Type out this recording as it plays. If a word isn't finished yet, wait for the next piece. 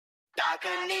Dacă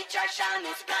nici așa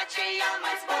nu-ți place, ia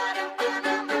mai zboară în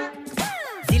Panama.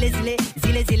 Zile, zile,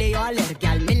 zile, zile eu alerg,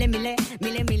 al mile, mile,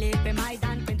 mile, mile pe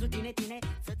Maidan pentru tine, tine,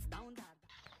 să-ți dau un dar.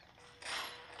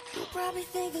 You probably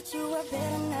think that you are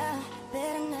better now,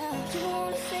 better now. You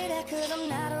wanna say that cause I'm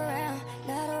not around,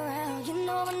 not around. You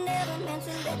know I never meant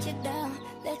to let you down,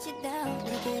 let you down.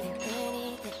 Would've gave you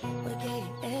anything, would've gave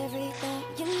you everything.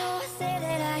 You know I say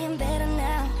that I am better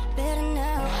now, better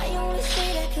now. I only say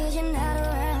that cause you're not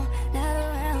around, not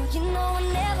around. You know I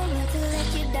never meant to let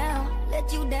you down, let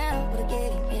you down. Would've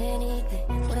gave you anything,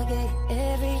 would've gave you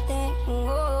everything.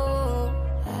 Whoa,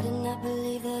 I did not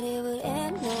believe that it would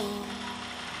end, no.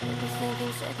 Every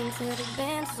single second to the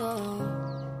band, so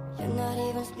you're not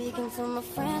even speaking to my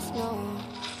friends, no.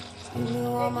 You knew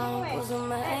all my uncles and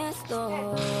my aunts,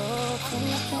 though. Turn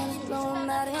your candles, blow them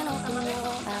out and open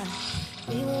your eyes.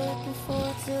 We were looking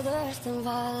forward to the rest of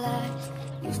our lives.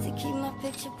 Used to keep my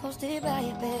picture posted by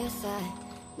your bedside.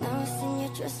 Now I'm in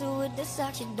your dresser with the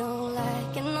socks you don't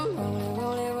like. And I'm rolling,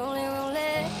 rolling, rolling,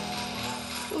 rolling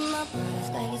with my brothers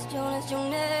like it's Jonas,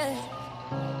 Jonas.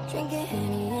 Drinking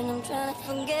Henny and I'm trying to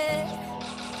forget,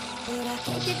 but I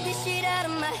can't get this shit out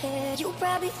of my head. You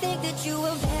probably think that you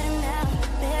are better now,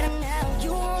 better now.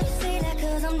 You wanna say that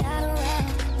cause I'm not around,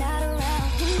 not around.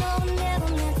 You know I never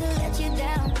meant to let you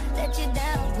down, let you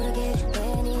down. Would've gave you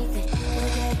anything,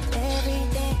 would've gave you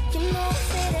everything. You know I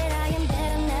say that I am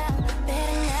better now,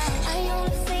 better now. I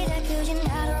only say that cause you're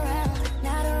not around,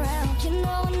 not around. You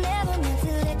know I never meant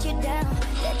to let you down,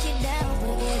 let you down.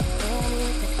 Would've gave you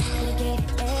anything, would've gave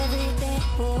you everything.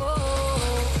 Whoa.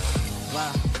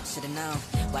 Wow, should've known.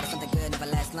 Why does something good never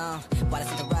last long? Why does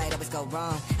something right always go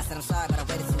wrong? I said I'm sorry, but I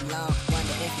waited too long.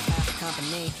 Wonder if you found the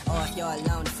company, or if you're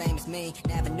alone, the same as me.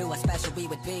 Never knew how special we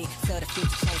would be, till the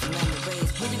future changed the memories.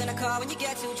 Who you gonna call when you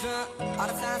get too drunk? All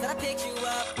the times that I picked you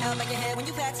up, held back your head when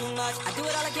you've had too much. I do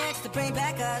it all again just to bring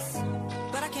back us,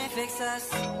 but I can't fix us,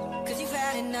 cause you've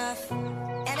had enough,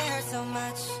 and it hurts so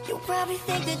much. You probably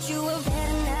think that you are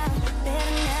better now,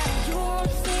 better now. You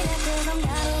wanna say that cause I'm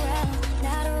not around,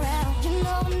 not around. You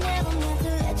know I never meant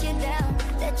to let you down,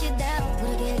 let you down.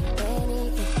 Would've gave you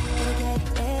anything, would've gave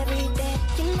you everything.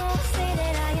 You know I say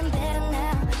that I am better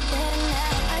now, better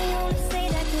now. I only say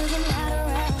that cause you're not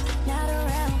around, not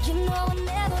around. You know I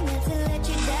never meant to let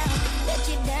you down, let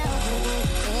you down. Would've gave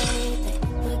you anything,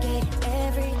 would've gave you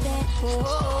everything. Whoa,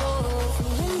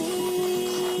 you and me,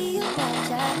 you're my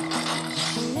child.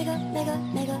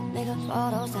 Nigga, all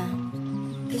those times.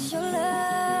 Cause your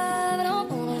love, I don't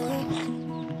wanna wait.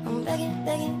 I'm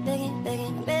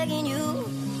begging you.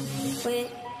 Wait,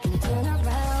 can you turn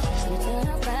around? Can you turn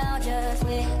around? Just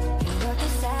wait. Can we work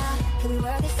this out? Can we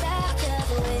work this out? Just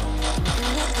wait. Can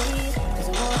you please? Cause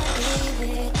I wanna be with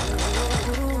you.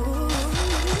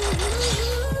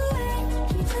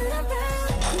 Can you turn around?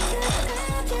 Can you turn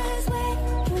around? Just wait.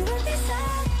 Can we work this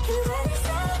out? Can we work this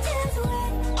out? Just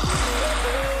wait.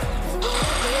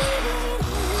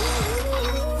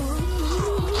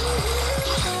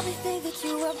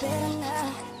 You are better now,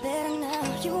 better now.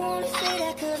 You wanna say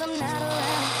that cause I'm not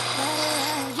around, not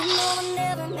around. You know I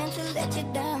never meant to let you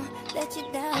down, let you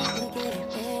down. Would've gave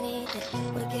you anything,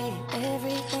 would've gave you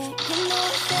everything. You know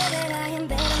I said that I am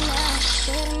better now,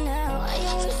 better now. I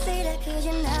only say that cause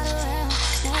you're not around,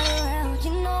 not around.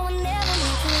 You know I never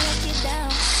meant to let you down,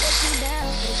 let you down.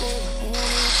 Would've gave you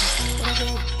anything, would've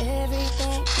gave you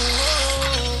everything.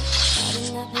 Whoa, I did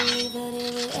not believe that it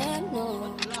would end, no.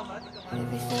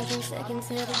 Every single second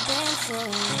to the dance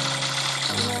floor.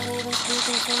 I'm not even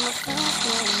speaking to my friends,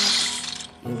 no.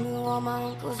 You knew all my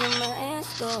uncles and my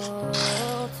aunts, though.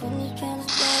 20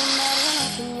 candles blowing out and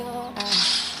up in your eyes.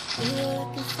 We were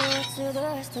looking forward to the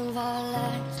rest of our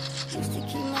lives. Used to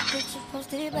keep my picture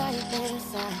posted by your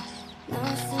bedside. Now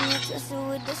I'm in your dresser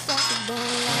with the socks you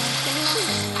don't like. And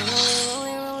I'm rolling,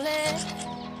 rolling, rolling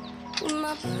with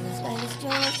my brothers like it's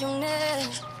Jonas,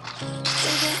 Jonas.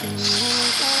 Drinking Henny and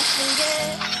I'm trying to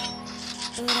forget,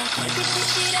 but I can't get this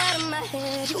shit out of my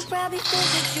head. You probably think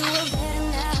that you are better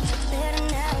now, better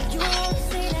now. You wanna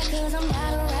say that cause I'm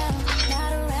not around,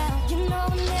 not around. You know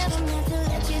I never meant to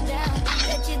let you down,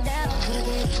 let you down. Would've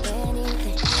gave you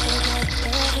anything, would've gave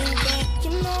you everything.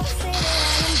 You know I say that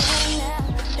I am better now,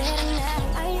 better now.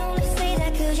 I only say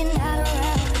that cause you're not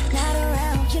around, not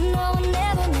around. You know I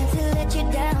never meant to let you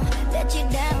down, let you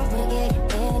down. Would've gave you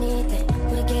anything,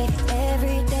 would've gave you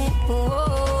everything.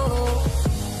 Whoa.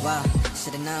 Wow,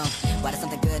 should've known. Why does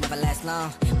something good never last long?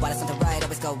 Why does something right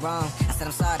always go wrong? I said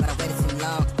I'm sorry, but I waited too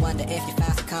long. Wonder if you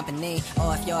found some company,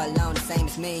 or if you're alone, the same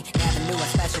as me. Never knew how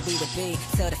special we would be,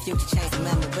 till the future changed the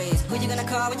memories. Who you gonna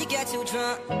call when you get too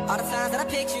drunk? All the times that I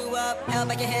picked you up, held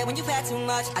back your head when you've had too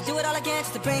much. I do it all again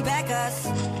just to bring back us,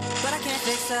 but I can't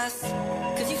fix us,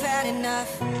 cause you've had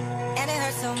enough, and it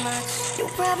hurts so much. You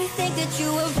probably think that you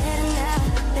are better now,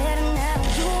 better now.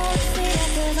 You won't say that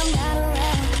cause I'm not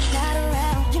around, not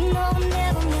around. You know I'm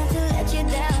never meant to let you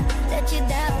down, let you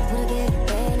down. Would I get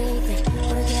anything,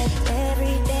 would I get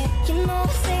everything. You know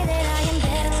I say that I am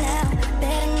better now,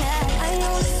 better now. I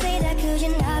only say that cause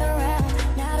you're not around,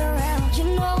 not around. You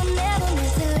know I'm never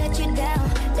meant to let you down,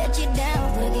 let you down.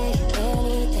 Would I get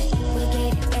anything, would I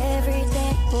get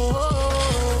everything. Oh,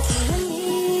 to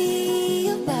me,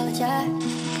 apologize.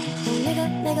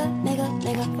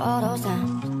 Nigga, all those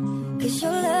times. Cause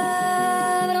your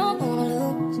love, I don't wanna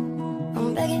lose.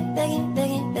 I'm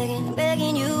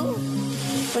begging you.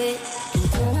 Wait, can you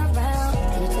turn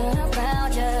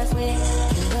around, just wait.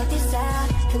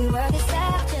 Can we work this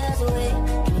out, just wait.